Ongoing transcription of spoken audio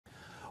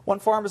One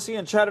pharmacy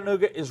in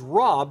Chattanooga is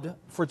robbed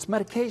for its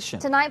medication.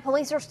 Tonight,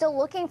 police are still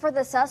looking for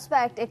the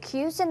suspect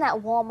accused in that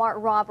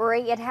Walmart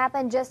robbery. It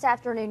happened just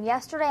after noon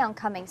yesterday on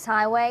Cummings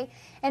Highway.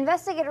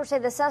 Investigators say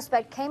the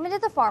suspect came into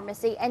the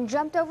pharmacy and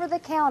jumped over the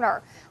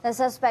counter. The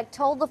suspect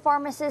told the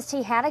pharmacist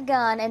he had a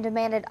gun and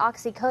demanded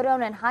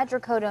oxycodone and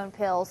hydrocodone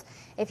pills.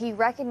 If you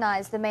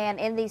recognize the man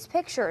in these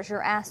pictures,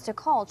 you're asked to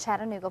call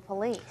Chattanooga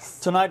police.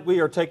 Tonight,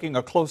 we are taking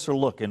a closer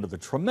look into the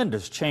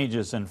tremendous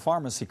changes in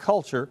pharmacy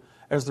culture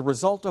as the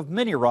result of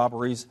many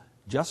robberies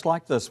just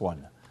like this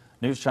one.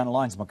 News Channel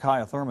 9's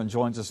Micaiah Thurman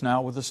joins us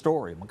now with the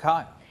story.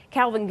 Micaiah.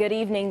 Calvin, good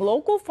evening.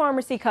 Local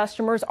pharmacy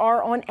customers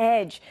are on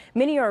edge.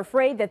 Many are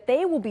afraid that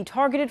they will be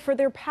targeted for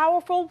their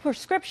powerful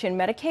prescription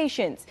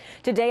medications.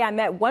 Today, I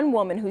met one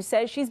woman who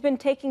says she's been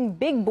taking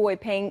big boy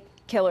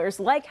painkillers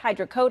like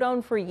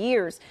hydrocodone for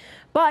years,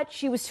 but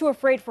she was too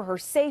afraid for her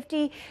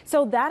safety,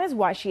 so that is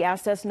why she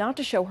asked us not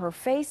to show her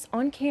face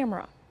on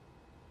camera.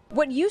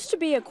 What used to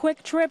be a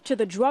quick trip to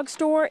the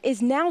drugstore is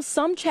now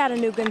some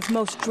Chattanoogans'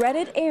 most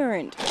dreaded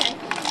errand.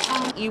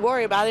 You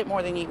worry about it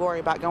more than you worry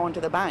about going to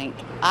the bank.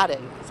 I do,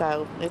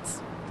 so it's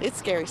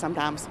scary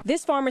sometimes.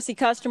 This pharmacy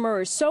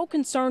customer is so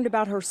concerned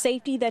about her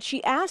safety that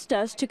she asked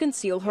us to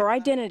conceal her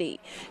identity.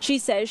 She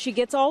says she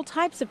gets all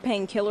types of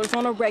painkillers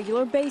on a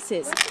regular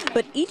basis,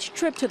 but each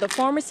trip to the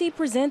pharmacy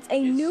presents a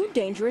new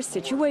dangerous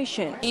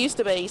situation. It used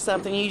to be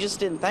something you just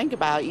didn't think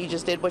about. You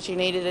just did what you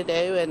needed to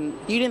do, and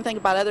you didn't think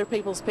about other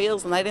people's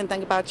pills, and they didn't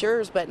think about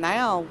yours. But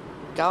now,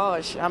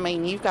 gosh, I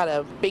mean, you've got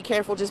to be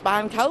careful just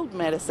buying cold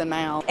medicine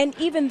now. And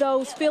even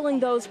those filling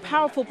those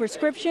powerful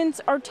prescriptions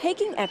are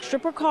taking extra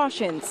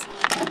precautions.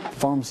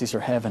 Pharmacies are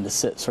having to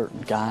set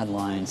certain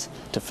guidelines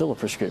to fill a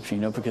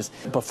prescription, because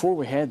before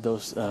we had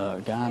those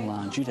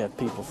guidelines, you'd have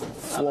people from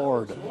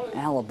Florida,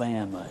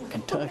 Alabama,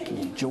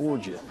 Kentucky,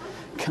 Georgia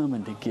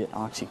coming to get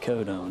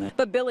oxycodone.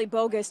 But Billy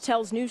Bogus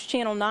tells News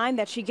Channel 9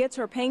 that she gets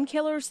her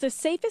painkillers the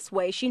safest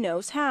way she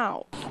knows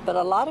how. But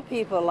a lot of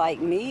people like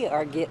me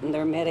are getting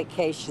their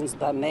medications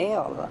by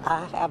mail.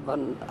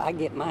 I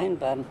get mine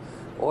by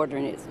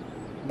ordering it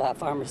by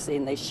pharmacy,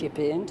 and they ship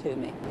it in to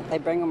me. They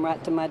bring them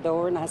right to my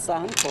door and I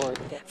sign for it.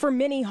 For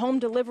many, home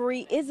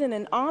delivery isn't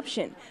an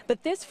option,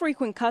 but this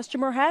frequent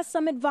customer has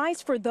some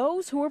advice for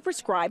those who are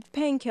prescribed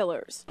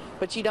painkillers.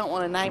 But you don't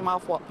want to name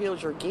off what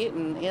pills you're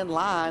getting in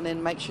line,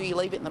 and make sure you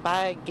leave it in the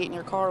bag, get in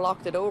your car,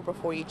 lock the door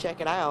before you check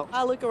it out.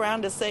 I look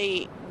around to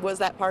see, was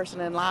that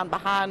person in line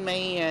behind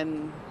me,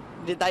 and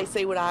did they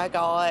see what I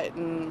got,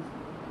 and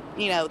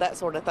that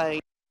sort of thing.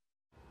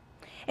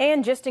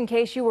 And just in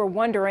case you were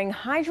wondering,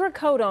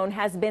 hydrocodone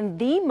has been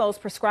the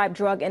most prescribed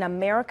drug in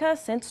America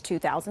since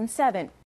 2007.